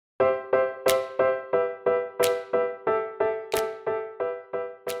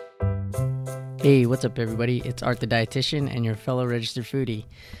Hey, what's up, everybody? It's Art the Dietitian and your fellow registered foodie.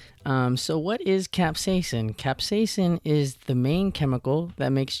 So what is capsaicin? Capsaicin is the main chemical that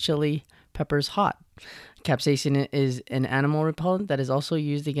makes chili peppers hot. Capsaicin is an animal repellent that is also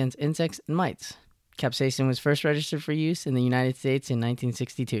used against insects and mites. Capsaicin was first registered for use in the United States in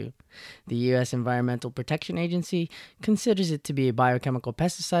 1962. The U.S. Environmental Protection Agency considers it to be a biochemical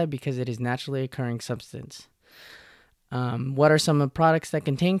pesticide because it is a naturally occurring substance. What are some of the products that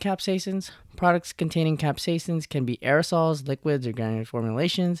contain capsaicins? Products containing capsaicins can be aerosols, liquids, or granular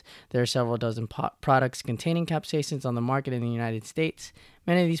formulations. There are several dozen products containing capsaicins on the market in the United States.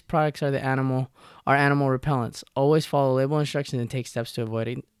 Many of these products are animal repellents. Always follow label instructions and take steps to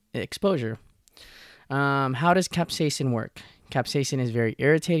avoid exposure. How does capsaicin work? Capsaicin is very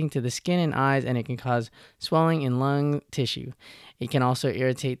irritating to the skin and eyes, and it can cause swelling in lung tissue. It can also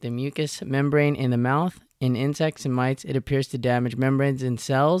irritate the mucous membrane in the mouth. In insects and mites, it appears to damage membranes in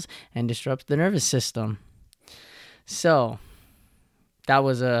cells and disrupts the nervous system. So, that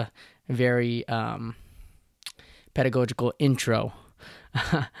was a very pedagogical intro.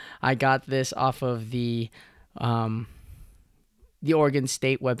 I got this off of the Oregon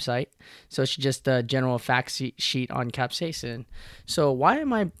State website. So it's just a general fact sheet on capsaicin. So why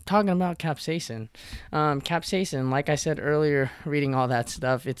am I talking about capsaicin? Capsaicin, like I said earlier, reading all that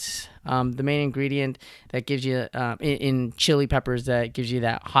stuff, it's the main ingredient that gives you, in chili peppers, that gives you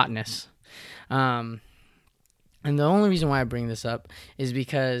that hotness. And the only reason why I bring this up is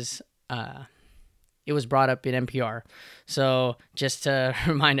because it was brought up in NPR. So just to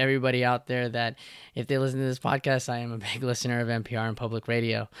remind everybody out there that if they listen to this podcast, I am a big listener of NPR and public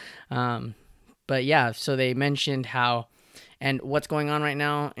radio. But yeah, so they mentioned how, and what's going on right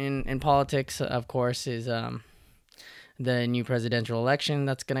now in politics, of course, is the new presidential election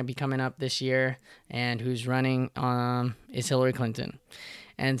that's going to be coming up this year, and who's running is Hillary Clinton.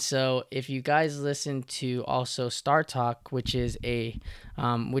 And so, if you guys listen to also Star Talk, which is a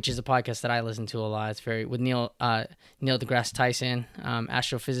podcast that I listen to a lot, it's very with Neil deGrasse Tyson,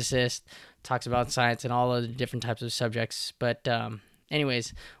 astrophysicist, talks about science and all of the different types of subjects. But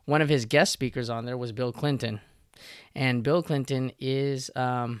anyways, one of his guest speakers on there was Bill Clinton, and Bill Clinton is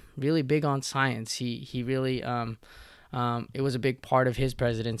really big on science. He really it was a big part of his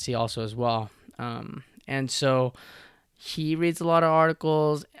presidency also as well, and so. He reads a lot of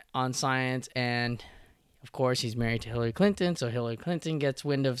articles on science, and of course, he's married to Hillary Clinton, so Hillary Clinton gets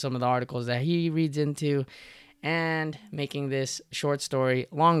wind of some of the articles that he reads into, and making this short story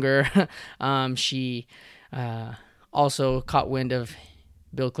longer, she also caught wind of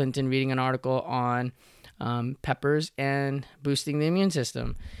Bill Clinton reading an article on peppers and boosting the immune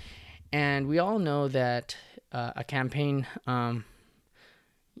system. And we all know that a campaign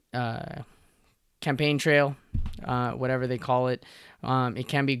trail, whatever they call it, it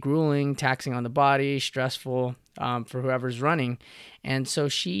can be grueling, taxing on the body, stressful for whoever's running. And so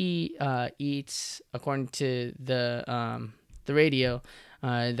she eats, according to the radio,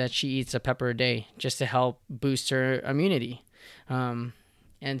 that she eats a pepper a day just to help boost her immunity. And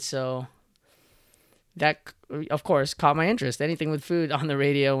so that, of course, caught my interest. Anything with food on the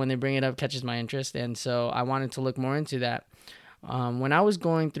radio, when they bring it up, catches my interest. And so I wanted to look more into that. When I was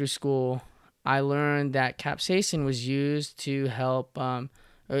going through school, I learned that capsaicin was used to help,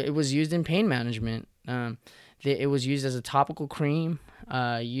 it was used in pain management. It was used as a topical cream,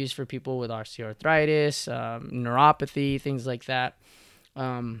 used for people with osteoarthritis, neuropathy, things like that.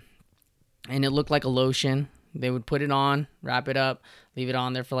 And it looked like a lotion. They would put it on, wrap it up, leave it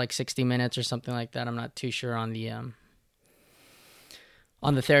on there for like 60 minutes or something like that. I'm not too sure on the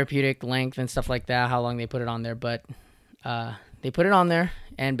therapeutic length and stuff like that, how long they put it on there, but they put it on there,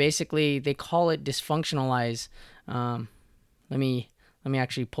 and basically they call it dysfunctionalize. Let me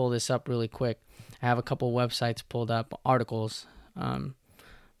actually pull this up really quick. I have a couple websites pulled up, articles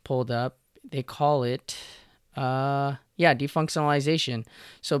pulled up. They call it defunctionalization.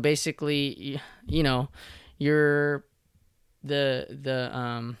 So basically, your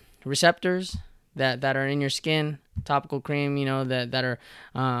the receptors that are in your skin, topical cream, that are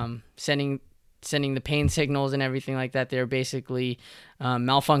sending the pain signals and everything like that, they're basically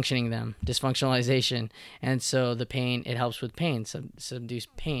malfunctioning them, dysfunctionalization. And so the pain, it helps with pain, subduce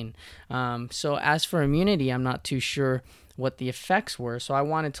pain. So as for immunity, I'm not too sure what the effects were. So I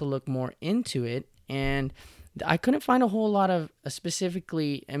wanted to look more into it, and I couldn't find a whole lot of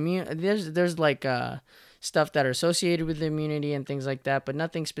specifically immune. There's like stuff that are associated with immunity and things like that, but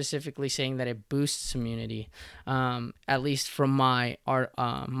nothing specifically saying that it boosts immunity, at least from my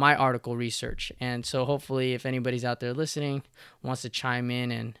article research. And so hopefully, if anybody's out there listening, wants to chime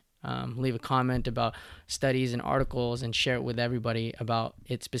in and leave a comment about studies and articles and share it with everybody about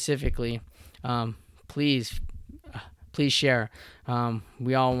it specifically, please share.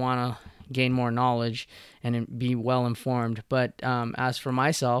 We all want to gain more knowledge and be well informed. But as for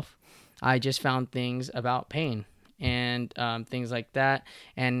myself, I just found things about pain and things like that.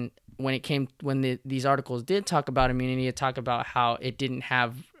 And when these articles did talk about immunity, it talked about how it didn't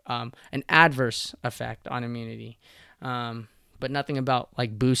have an adverse effect on immunity, but nothing about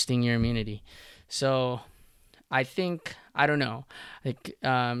like boosting your immunity. So I think, I don't know, like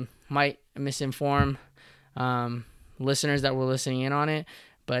might misinform listeners that were listening in on it,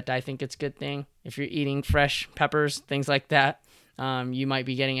 but I think it's a good thing. If you're eating fresh peppers, things like that, you might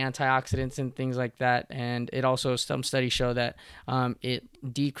be getting antioxidants and things like that. And it also, some studies show that it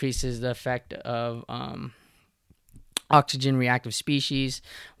decreases the effect of oxygen reactive species.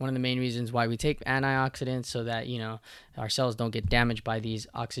 One of the main reasons why we take antioxidants, so that, you know, our cells don't get damaged by these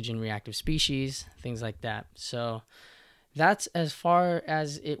oxygen reactive species, things like that. So that's as far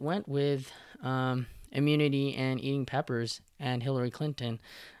as it went with immunity and eating peppers and Hillary Clinton.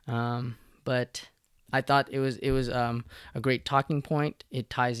 But I thought it was a great talking point. It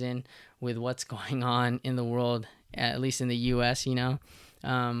ties in with what's going on in the world, at least in the U.S., you know,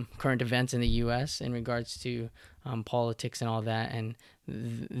 current events in the U.S. in regards to politics and all that. And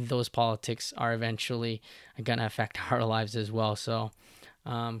those politics are eventually going to affect our lives as well. So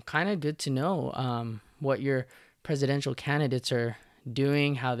kind of good to know what your presidential candidates are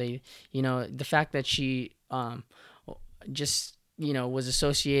doing, how they, you know, the fact that she just, you know, was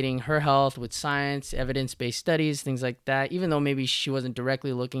associating her health with science, evidence-based studies, things like that. Even though maybe she wasn't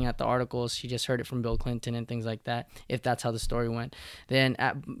directly looking at the articles, she just heard it from Bill Clinton and things like that, if that's how the story went. Then,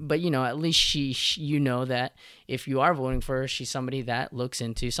 but, you know, at least you know that if you are voting for her, she's somebody that looks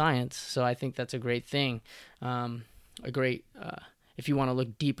into science. So I think that's a great thing. If you want to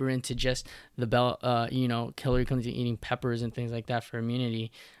look deeper into just the you know, Hillary Clinton eating peppers and things like that for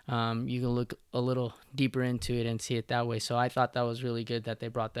immunity, you can look a little deeper into it and see it that way. So I thought that was really good that they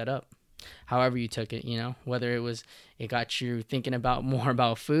brought that up. However you took it, you know, whether it got you thinking about more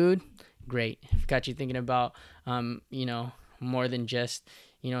about food, great. If it got you thinking about, you know, more than just,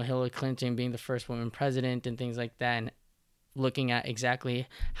 you know, Hillary Clinton being the first woman president and things like that, and looking at exactly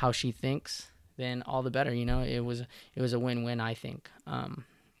how she thinks, then all the better. You know, it was a win-win, I think,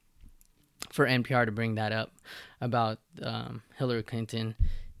 for NPR to bring that up about Hillary Clinton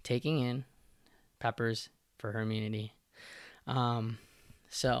taking in peppers for her immunity.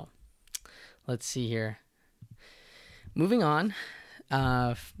 So let's see here. Moving on,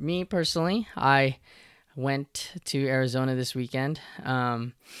 me personally, I went to Arizona this weekend.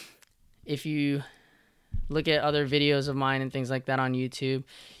 If you look at other videos of mine and things like that on YouTube,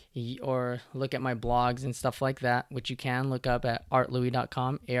 or look at my blogs and stuff like that, which you can look up at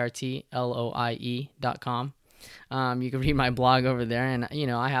artloie.com, ARTLOIE.com. You can read my blog over there, and, you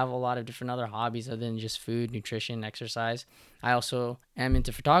know, I have a lot of different other hobbies other than just food, nutrition, exercise. I also am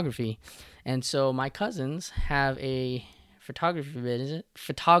into photography, and so my cousins have a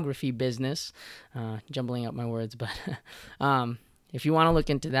photography business, jumbling up my words, but if you want to look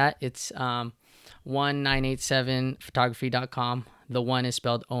into that, it's 1987photography.com. The one is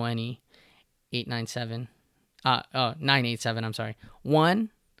spelled ONE 897. 987, I'm sorry.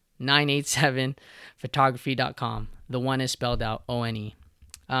 1987photography.com. The one is spelled out ONE.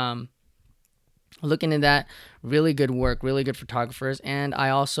 Look into that. Really good work, really good photographers. And I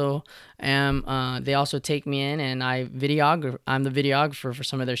also am, they also take me in, and I'm the videographer for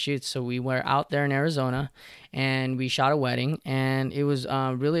some of their shoots. So we were out there in Arizona and we shot a wedding, and it was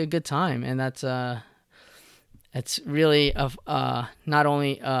really a good time. And that's it's really not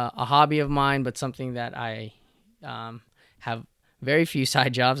only a hobby of mine, but something that I have very few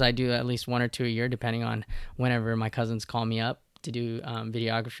side jobs. I do at least one or two a year, depending on whenever my cousins call me up to do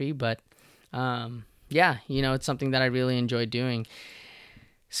videography. But yeah, you know, it's something that I really enjoy doing.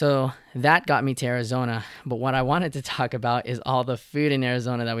 So that got me to Arizona. But what I wanted to talk about is all the food in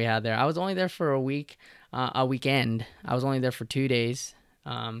Arizona that we had there. I was only there for a weekend. I was only there for 2 days.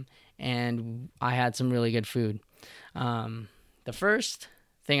 And I had some really good food. The first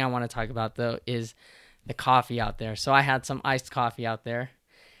thing I want to talk about, though, is the coffee out there. So I had some iced coffee out there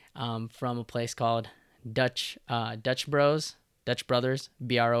from a place called Dutch Brothers, BROS,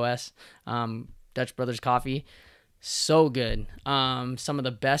 Dutch Brothers Coffee. So good. Some of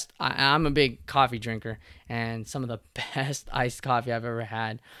the best. I'm a big coffee drinker, and some of the best iced coffee I've ever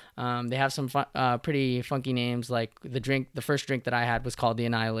had. They have some pretty funky names. Like the first drink that I had was called the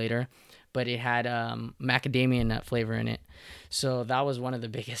Annihilator, but it had macadamia nut flavor in it. So that was one of the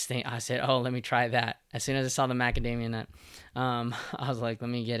biggest things. I said, oh, let me try that. As soon as I saw the macadamia nut, I was like, let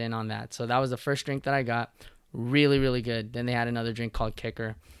me get in on that. So that was the first drink that I got. Really, really good. Then they had another drink called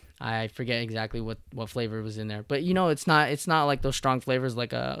Kicker. I forget exactly what flavor was in there, but it's not like those strong flavors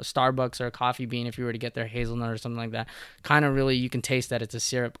like a Starbucks or a Coffee Bean. If you were to get their hazelnut or something like that, kind of really you can taste that it's a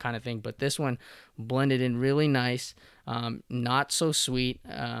syrup kind of thing. But this one blended in really nice, not so sweet,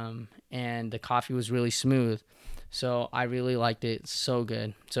 and the coffee was really smooth. So I really liked it. So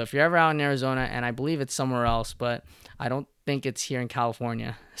good. So if you're ever out in Arizona, and I believe it's somewhere else, but I don't think it's here in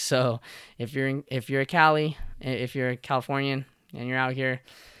California. So if you're a Californian and you're out here,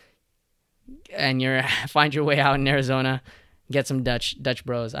 and you're find your way out in Arizona, get some Dutch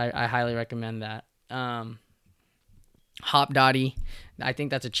Bros. I highly recommend that. Hop Dottie, I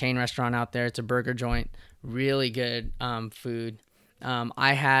think that's a chain restaurant out there. It's a burger joint, really good food.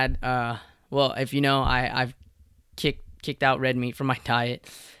 I had if you know, I've kicked out red meat from my diet,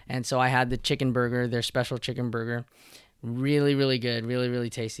 and so I had the chicken burger, their special chicken burger. Really, really good. Really, really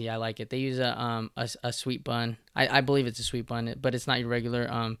tasty. I like it. They use a sweet bun. I believe it's a sweet bun, but it's not your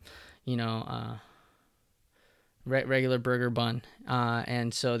regular regular burger bun.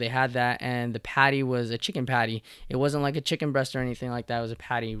 And so they had that, and the patty was a chicken patty. It wasn't like a chicken breast or anything like that. It was a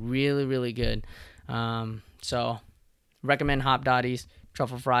patty. Really, really good. So recommend Hop Dotties,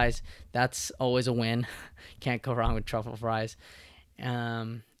 truffle fries. That's always a win. Can't go wrong with truffle fries.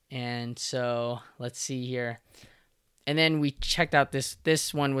 And so let's see here. And then we checked out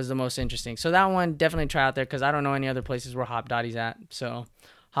this one was the most interesting. So that one definitely try out there, because I don't know any other places where Hop Dottie's at. So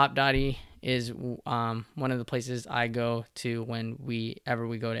Hop Dottie is one of the places I go to when we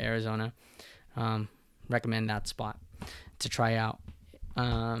go to Arizona. Recommend that spot to try out.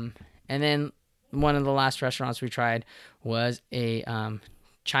 And then one of the last restaurants we tried was a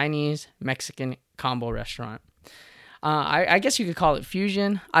Chinese Mexican combo restaurant. I guess you could call it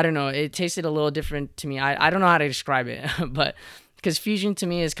fusion. I don't know. It tasted a little different to me. I don't know how to describe it, but because fusion to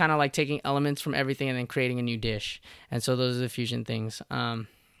me is kind of like taking elements from everything and then creating a new dish. And so those are the fusion things.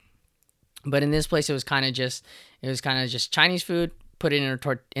 But in this place, it was kind of just Chinese food, put it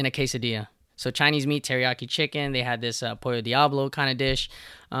in a quesadilla. So Chinese meat, teriyaki chicken. They had this pollo diablo kind of dish,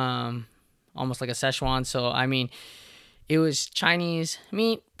 almost like a Szechuan. So I mean, it was Chinese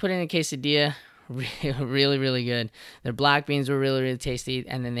meat put in a quesadilla. Really, really good. Their black beans were really, really tasty.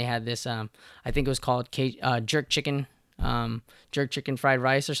 And then they had this, I think it was called jerk chicken fried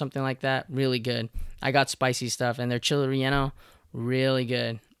rice or something like that. Really good. I got spicy stuff, and their chile relleno, really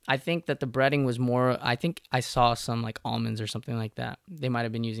good. I think that the breading was more, I think I saw some like almonds or something like that. They might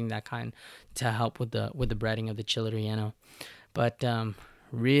have been using that kind to help with the breading of the chile relleno. But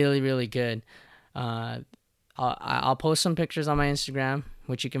really, really good. I'll post some pictures on my Instagram,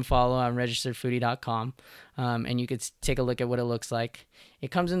 which you can follow on registeredfoodie.com, and you could take a look at what it looks like. It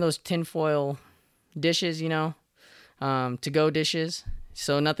comes in those tinfoil dishes, to-go dishes,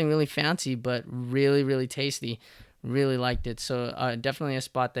 so nothing really fancy, but really, really tasty. Really liked it. So definitely a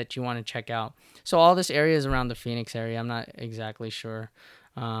spot that you want to check out. So all this area is around the Phoenix area. I'm not exactly sure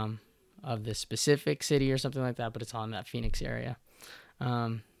of the specific city or something like that, but it's all in that Phoenix area.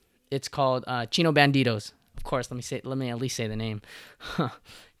 It's called Chino Banditos. Of course, let me at least say the name.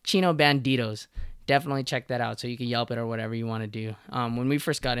 Chino Banditos. Definitely check that out. So you can Yelp it or whatever you want to do. When we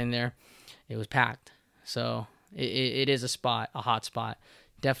first got in there, it was packed. So it is a hot spot.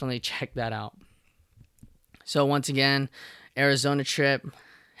 Definitely check that out. So once again, Arizona trip,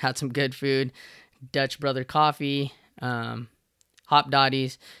 had some good food, Dutch Brother coffee, Hop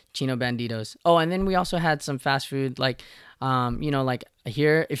Dotties, Chino Banditos. Oh, and then we also had some fast food, like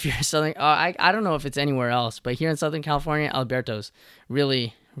here, if you're Southern, I don't know if it's anywhere else, but here in Southern California, Alberto's,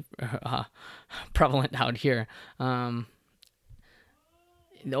 really prevalent out here.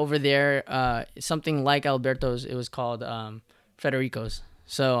 Over there, something like Alberto's, it was called Federico's.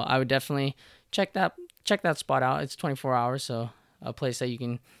 So I would definitely check that spot out. It's 24 hours, so a place that you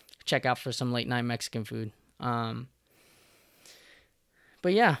can check out for some late night Mexican food. But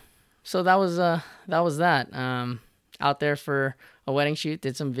yeah, so that was that. Out there for a wedding shoot,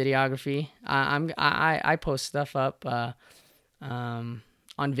 did some videography. I post stuff up on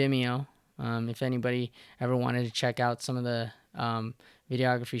Vimeo. If anybody ever wanted to check out some of the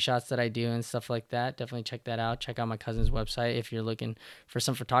videography shots that I do and stuff like that, definitely check that out. Check out my cousin's website if you're looking for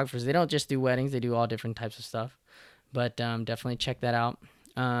some photographers. They don't just do weddings, they do all different types of stuff. But definitely check that out.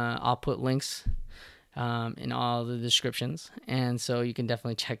 I'll put links in all the descriptions, and so you can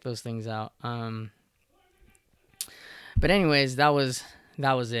definitely check those things out. But anyways, that was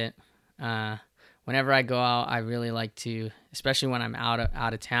it. whenever I go out, I really like to, especially when I'm out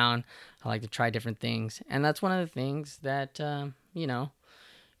of town, I like to try different things. And that's one of the things that,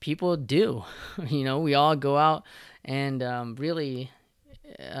 people do. We all go out and really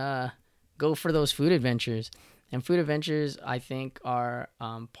go for those food adventures. And food adventures, I think, are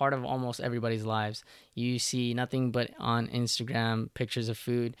part of almost everybody's lives. You see nothing but on Instagram pictures of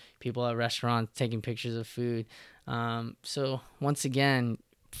food, people at restaurants taking pictures of food. So once again,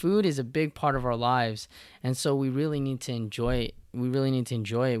 food is a big part of our lives, and so we really need to enjoy it. We really need to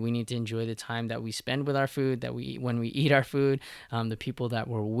enjoy it. We need to enjoy the time that we spend with our food, that we eat when we eat our food, the people that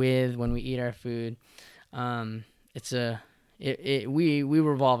we're with when we eat our food. We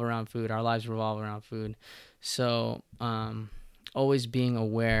revolve around food. Our lives revolve around food. So always being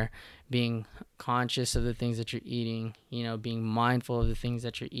aware, being conscious of the things that you're eating, being mindful of the things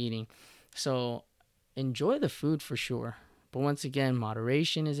that you're eating. So enjoy the food for sure. But once again,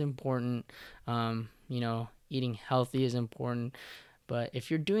 moderation is important. Eating healthy is important. But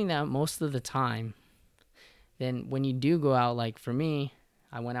if you're doing that most of the time, then when you do go out, like for me,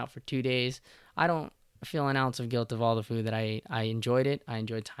 I went out for 2 days. I don't feel an ounce of guilt of all the food that I ate. I enjoyed it. I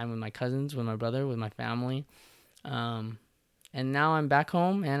enjoyed time with my cousins, with my brother, with my family. And now I'm back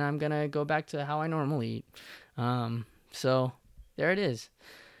home, and I'm going to go back to how I normally eat. So there it is.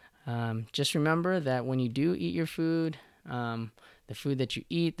 Just remember that when you do eat your food, the food that you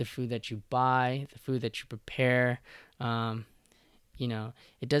eat, the food that you buy, the food that you prepare, it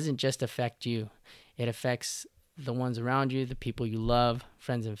doesn't just affect you. It affects the ones around you, the people you love,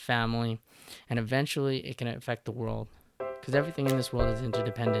 friends and family, and eventually it can affect the world, because everything in this world is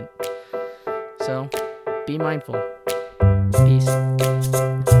interdependent. So be mindful. Peace.